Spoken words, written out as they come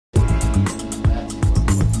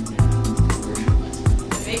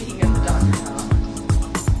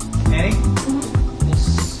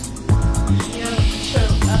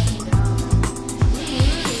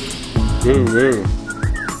Woo woo.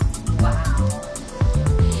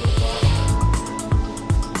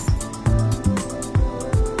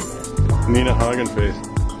 Nina Hagen face.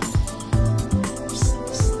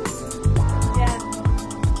 Yeah.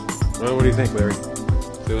 Well, what do you think, Larry?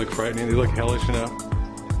 Do they look frightening? Do they look hellish enough?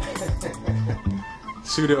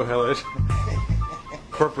 Pseudo hellish.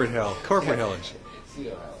 Corporate hell. Corporate hellish.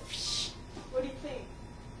 What do you think?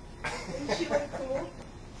 Isn't she like cool?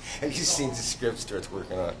 Have you seen the script starts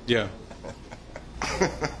working on? Yeah.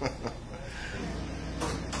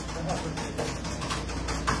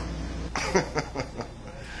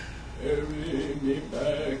 Carry me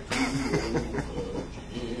back to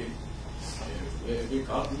Virginia, where the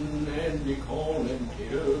cotton and the corn and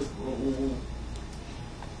tears grow.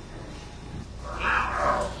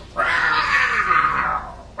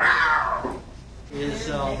 Is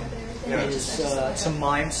some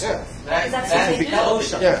mime stuff. That's Be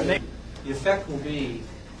close up. Yeah. The effect will be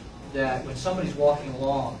that when somebody's walking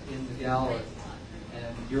along in the gallery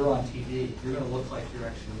and you're on TV, you're going to look like you're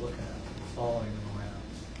actually looking at them, following them around.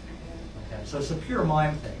 Okay, so it's a pure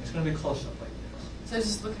mime thing. It's going to be close up like this. So it's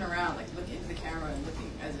just looking around, like looking into the camera and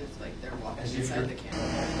looking as if like they're walking As if inside you're- the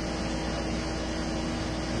camera.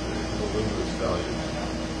 The Lilith value.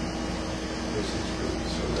 This is really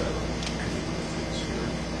so that it's here.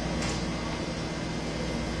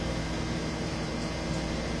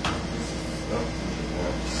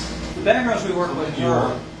 The backgrounds we work with here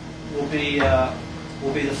will be the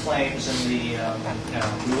flames and the.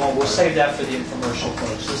 We'll save that for the infomercial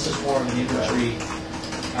folks. This is more of an imagery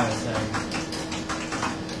kind of thing.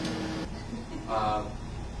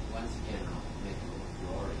 Once again, make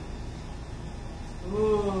it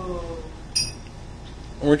Ooh.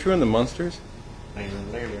 Weren't you in the Munsters? That's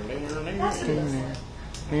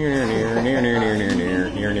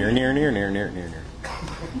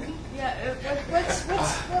Yeah,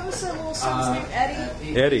 what was her little son's name?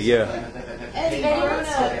 Eddie? Eddie, yeah. Eddie,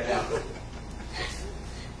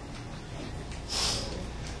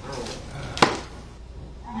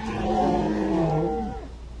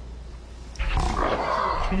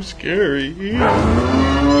 Too scary. Jen,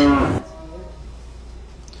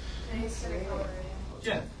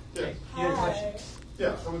 you had a question?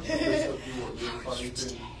 Yeah, so much this if you want to funny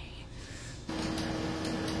thing.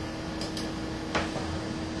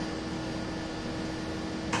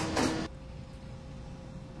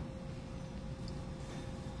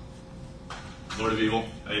 Lord of Evil,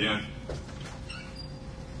 how you doing?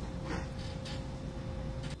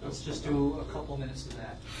 Let's just do a couple minutes of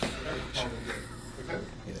that. Okay. There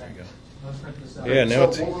you go. Let's print this out. Yeah, now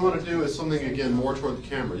it's. So what we want to do is something again more toward the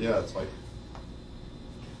camera. Yeah, it's like.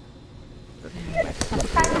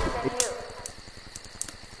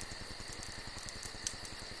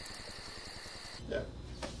 Yeah,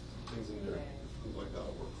 things in there, things like that'll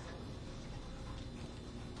work.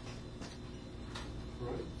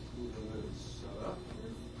 Right, moving this set up.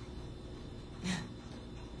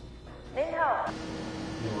 You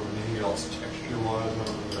want anything else texture-wise? I don't know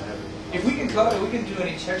if I have anything If we can cut it, we can do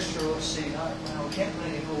any texture. Let's see. No, we can't put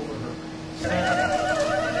anything over her.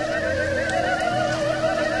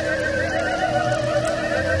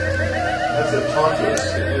 That's a conscious,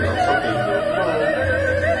 something.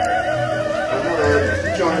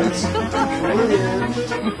 Join us. Come on in.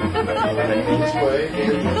 This way.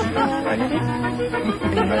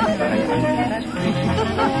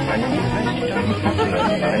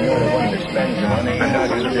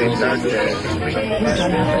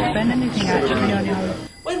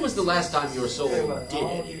 When was the last time your soul did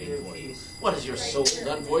anything for you? What has your soul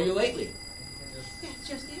done for you lately?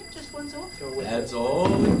 Just one soul. That's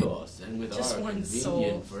all it costs. And with Just our one convenient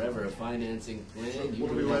soul. forever financing plan, you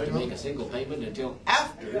What are we don't have to writing make on? a single payment until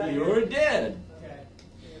after you're dead.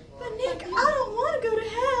 But Nick, I don't want to go to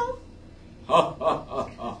hell. Ha ha ha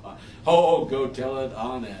ha ha. Oh, go tell it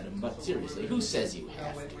on Adam. But seriously, who says you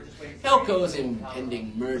have to? HELCO's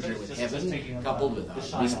impending merger with Heaven, coupled with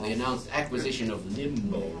our recently announced acquisition of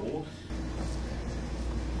Limbo.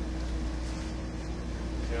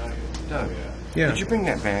 Doug, Yeah. did you bring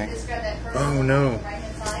that bag? Oh no.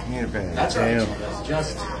 You need a bag. That's right. Damn. That's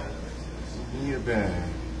just. You need a bag.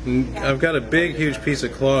 I've got a big, huge piece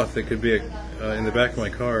of cloth that could be in the back of my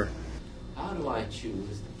car. How do I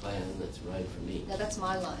choose the plan that's right for me? No, that's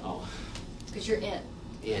my line. Oh, Because you're in.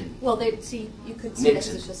 in. Well, they see you could see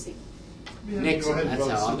Nixon. this. Just see. Nixon, ahead and that's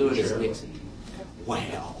vote how I'll do it as signature. Nixon.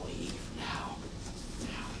 Well, Eve, now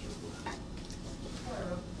you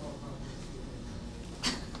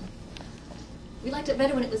We liked it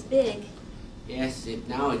better when it was big. Yes,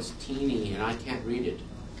 now it's teeny and I can't read it.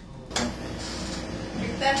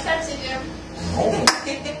 That's it, Jim.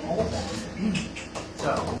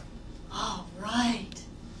 So,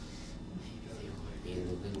 in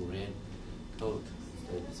the little red coat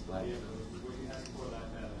instead of this black coat.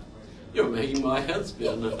 You're making my head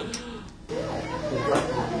spin. I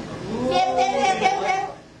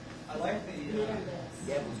like the.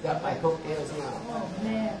 Yeah, we've got my coattails now. Oh,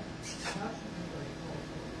 man.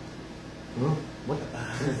 What? Look at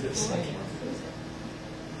that.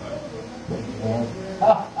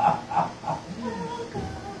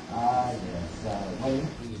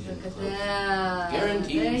 There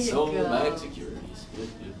Guaranteed you sold go. bag securities. Good.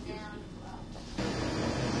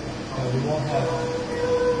 We won't have.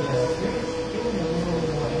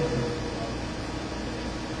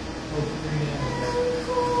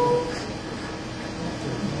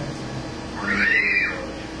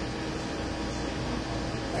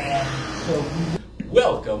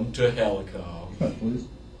 Welcome to HELCO. Cut, please.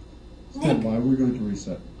 Stand by. We're going to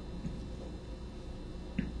reset.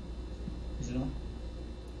 Is it on?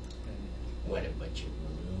 What a bunch of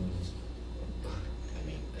maroons. I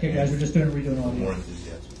mean, Okay, guys, we're just redoing audio. More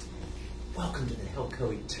enthusiasm. Welcome to the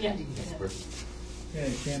HELCO Eternity Network. Okay,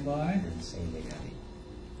 stand by. You're insanely happy.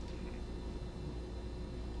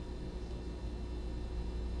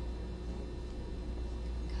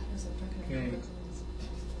 Okay.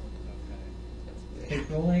 Take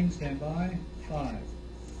rolling, stand by. 5,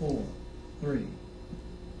 4, 3.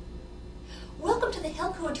 Welcome to the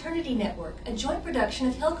HELCO Eternity Network, a joint production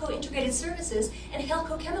of HELCO Integrated Services and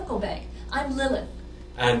HELCO Chemical Bank. I'm Lilith.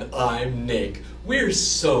 And I'm Nick. We're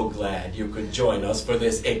so glad you could join us for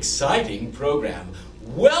this exciting program.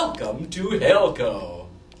 Welcome to HELCO.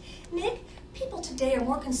 Nick, people today are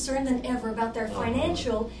more concerned than ever about their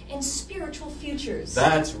financial and spiritual futures.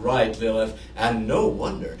 That's right, Lilith. And no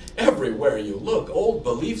wonder. Everywhere you look, old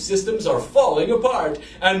belief systems are falling apart,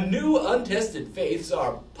 and new untested faiths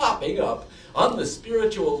are popping up. On the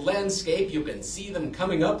spiritual landscape, you can see them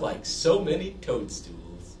coming up like so many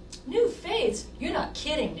toadstools. New faiths? You're not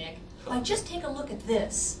kidding, Nick. Why, just take a look at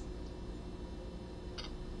this.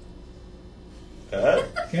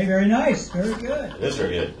 Okay, very nice. Very good. It is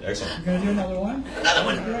very good. Excellent. You're going to do another one? Another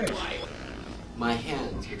one. Great. My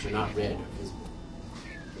hands, which are not red, are visible.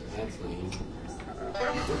 That's lame.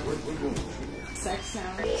 Sex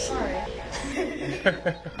sound. Sorry.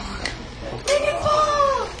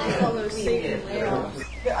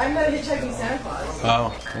 I'm not hitchhiking Santa Claus.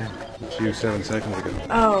 Oh, yeah. A few 7 seconds ago.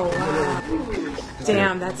 Oh, wow.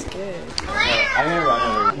 Damn, that's good.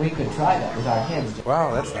 We could try that with our hands.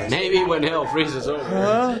 Wow, that's nice. Maybe when hell freezes over.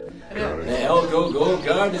 The HELCO Gold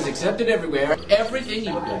Card is accepted everywhere. Everything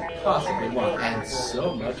you could possibly want, and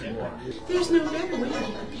so much more. There's no better way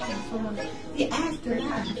to prepare for the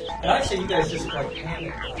afterlife. And I say you guys just like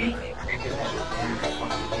panic.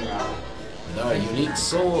 With our unique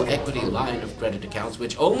sole equity line of credit accounts,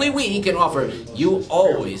 which only we can offer, you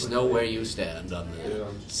always know where you stand on the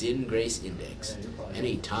Sin Grace Index,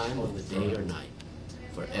 any time of the day or night,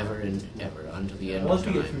 forever and ever, unto the end of Once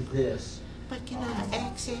we get time. through this, But can I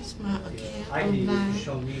access my account I need you to online?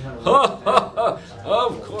 show me how to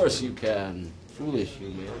Of course you can. Foolish you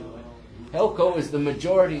man. HELCO is the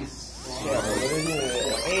majority shareholder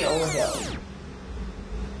in AOL.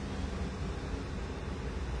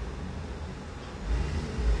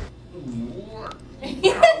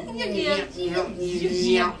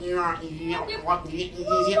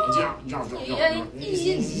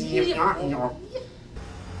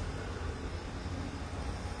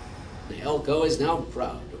 HELCO is now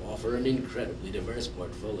proud to offer an incredibly diverse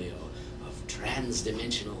portfolio of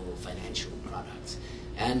trans-dimensional financial products,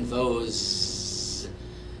 and those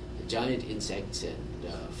giant insects and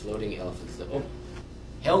floating elephants.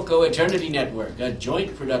 HELCO Eternity Network, a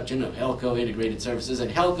joint production of HELCO Integrated Services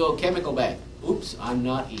and HELCO Chemical Bank. Oops, I'm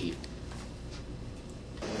not Eve.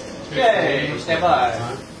 Okay, stand by.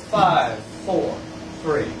 5, 4,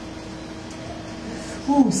 3.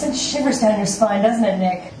 Ooh, sends shivers down your spine, doesn't it,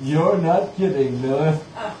 Nick? You're not kidding, Lilith.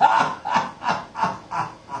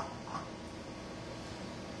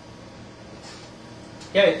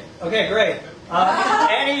 Okay, great.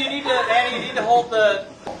 Annie, you need to hold the.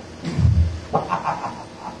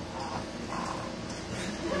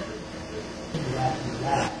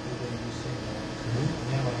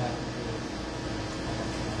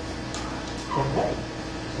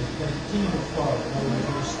 Continue to start. In other words,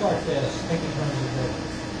 when you start this, think in terms of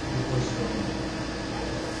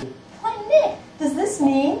the Why, Nick, does this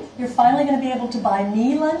mean you're finally going to be able to buy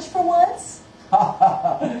me lunch for once?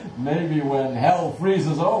 Maybe when hell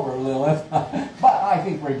freezes over, Lilith. But I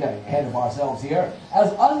think we're getting ahead of ourselves here.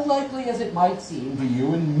 As unlikely as it might seem to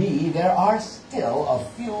you and me, there are still a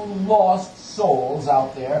few lost souls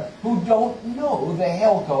out there who don't know the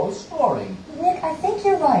HELCO story. Nick, I think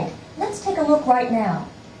you're right. Let's take a look right now.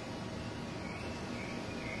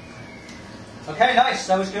 Okay, nice.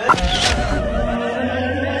 That was good.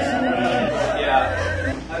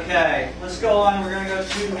 Yeah. Okay, let's go on. We're going to go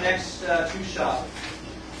to the next two shot.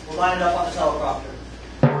 We'll line it up on the teleprompter.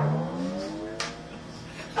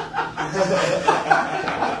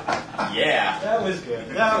 Yeah. That was good.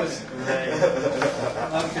 That was great.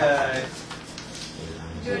 Okay.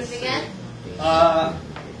 Do it again? I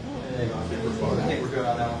think we're good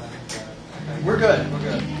on that one. Okay. We're good. We're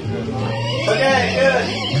good. Okay,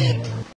 good.